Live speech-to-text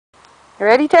You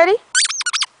ready, Teddy?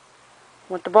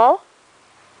 Want the ball?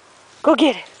 Go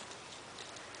get it.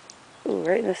 Ooh,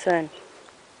 right in the sun.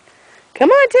 Come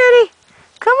on, Teddy.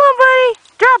 Come on, buddy.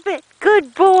 Drop it.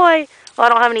 Good boy. Well, I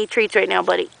don't have any treats right now,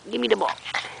 buddy. Give me the ball.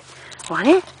 Want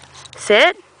it?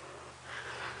 Sit.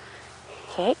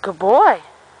 Okay, good boy.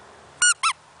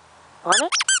 Want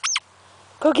it?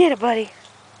 Go get it, buddy.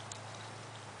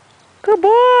 Good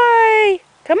boy.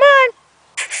 Come on.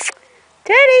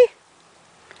 Teddy.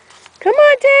 Come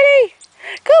on, Teddy.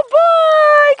 Good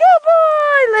boy. Good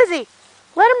boy. Lizzie,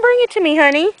 let him bring it to me,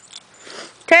 honey.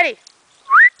 Teddy.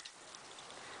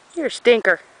 You're a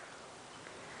stinker.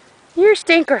 You're a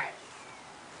stinker.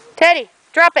 Teddy,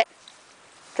 drop it.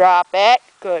 Drop it.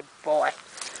 Good boy.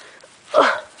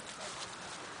 Ugh.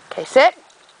 Okay, sit.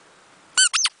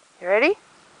 You ready?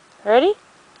 Ready?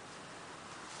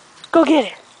 Go get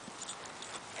it.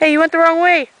 Hey, you went the wrong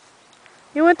way.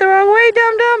 You went the wrong way,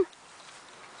 dum-dum.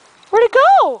 Where'd it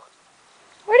go?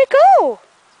 Where'd it go?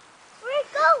 Where'd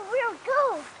it go? Where'd it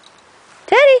go?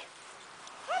 Teddy.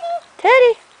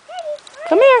 Teddy.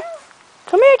 Come here.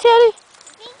 Come here, Teddy.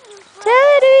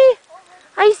 Teddy.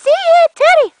 I see it,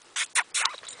 Teddy.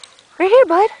 Right here,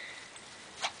 bud.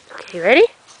 Okay, you ready?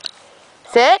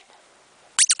 Sit.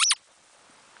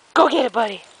 Go get it,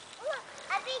 buddy.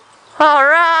 All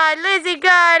right, Lizzie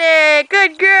got it.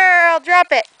 Good girl.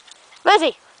 Drop it.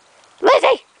 Lizzie.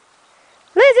 Lizzie.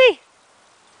 Lizzie.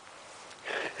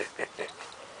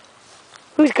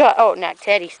 Who's got... Oh, not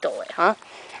Teddy stole it, huh?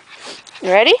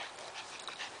 You ready?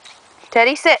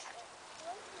 Teddy, sit.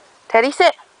 Teddy,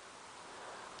 sit.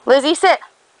 Lizzie, sit.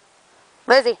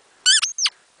 Lizzie.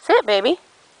 Sit, baby.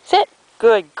 Sit.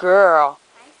 Good girl.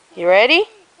 You ready?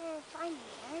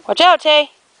 Watch out,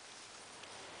 Tay.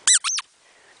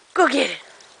 Go get it.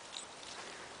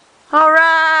 All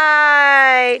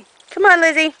right. Come on,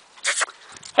 Lizzie.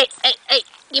 Hey, hey, hey.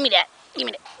 Give me that. Give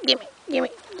me that. Give me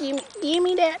that. Give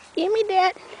me that. Give me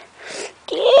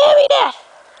that.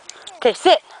 Okay,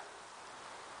 sit.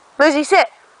 Lizzie, sit.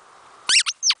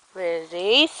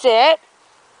 Lizzie, sit.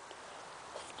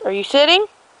 Are you sitting?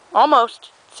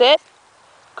 Almost. Sit.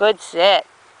 Good sit.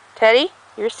 Teddy,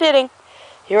 you're sitting.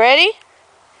 You ready?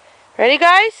 Ready,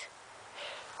 guys?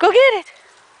 Go get it.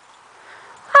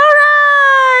 All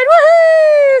right.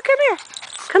 Woohoo! Come here.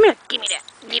 Come here. Give me that.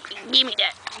 Give me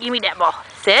that. Give me that ball.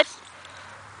 Sit.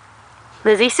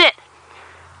 Lizzie, sit.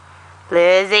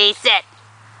 Lizzie, sit.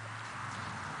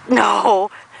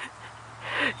 No.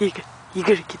 You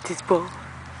gotta get this ball.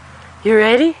 You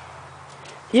ready?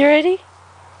 You ready?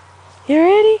 You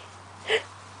ready?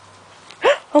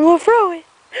 I'm gonna throw it.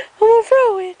 I'm gonna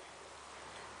throw it.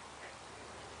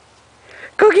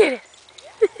 Go get it.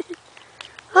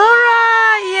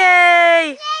 Alright, yay.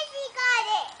 Lizzie got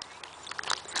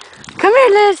it. Come here,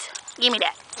 Liz. Give me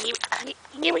that.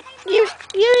 Give me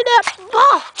that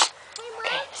ball.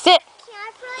 Okay, sit. Can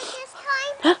I throw it this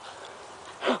time?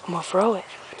 I'm gonna throw it.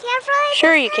 Can I throw it?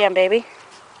 Sure you can, baby.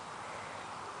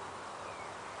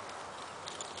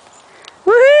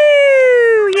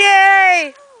 Woohoo!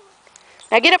 Yay!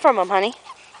 Now get it from him, honey.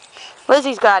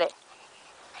 Lizzie's got it.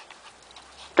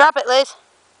 Drop it, Liz.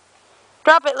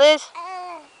 Drop it, Liz.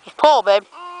 Just pull, babe.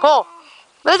 Pull.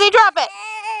 Lizzie, drop it.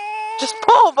 Just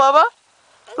pull, Bubba.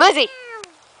 Lizzie.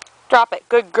 Drop it.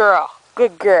 Good girl.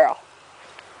 Good girl.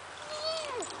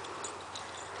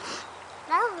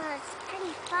 That was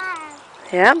pretty fun.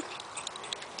 Yeah.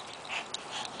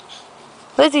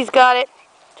 Lizzie's got it.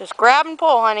 Just grab and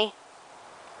pull, honey.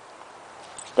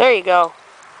 There you go.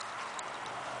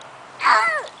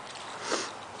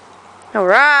 All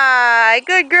right.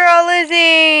 Good girl,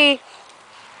 Lizzie.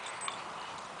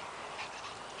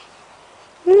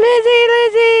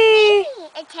 Lizzie.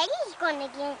 And Teddy's going to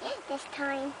get it this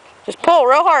time. Just pull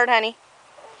real hard, honey.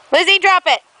 Lizzie, drop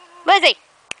it. Lizzie.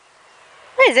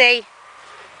 Lizzie.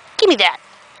 Give me that.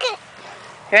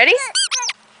 Ready?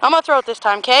 I'm going to throw it this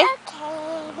time, okay?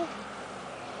 Okay.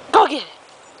 Go get it.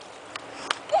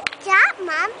 Good job,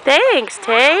 Mom. Thanks,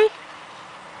 Tay.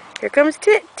 Here comes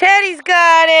Teddy's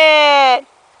got it.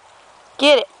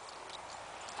 Get it.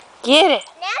 Get it.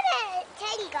 Now that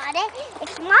Teddy got it,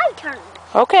 it's my turn.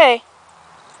 Okay.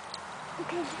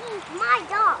 Because he's my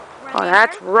dog, remember? Oh,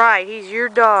 that's right. He's your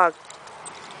dog.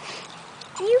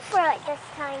 You throw it this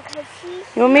time, because he's...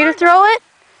 You want me to throw it?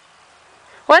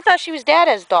 Well, I thought she was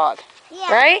Dada's dog.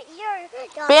 Yeah, right? Your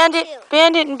dog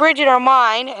Bandit and Bridget are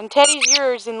mine, and Teddy's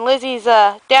yours, and Lizzie's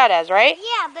Dada's, right?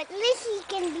 Yeah, but Lizzie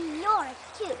can be yours,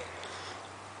 too.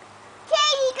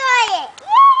 Teddy got it!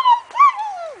 Yay!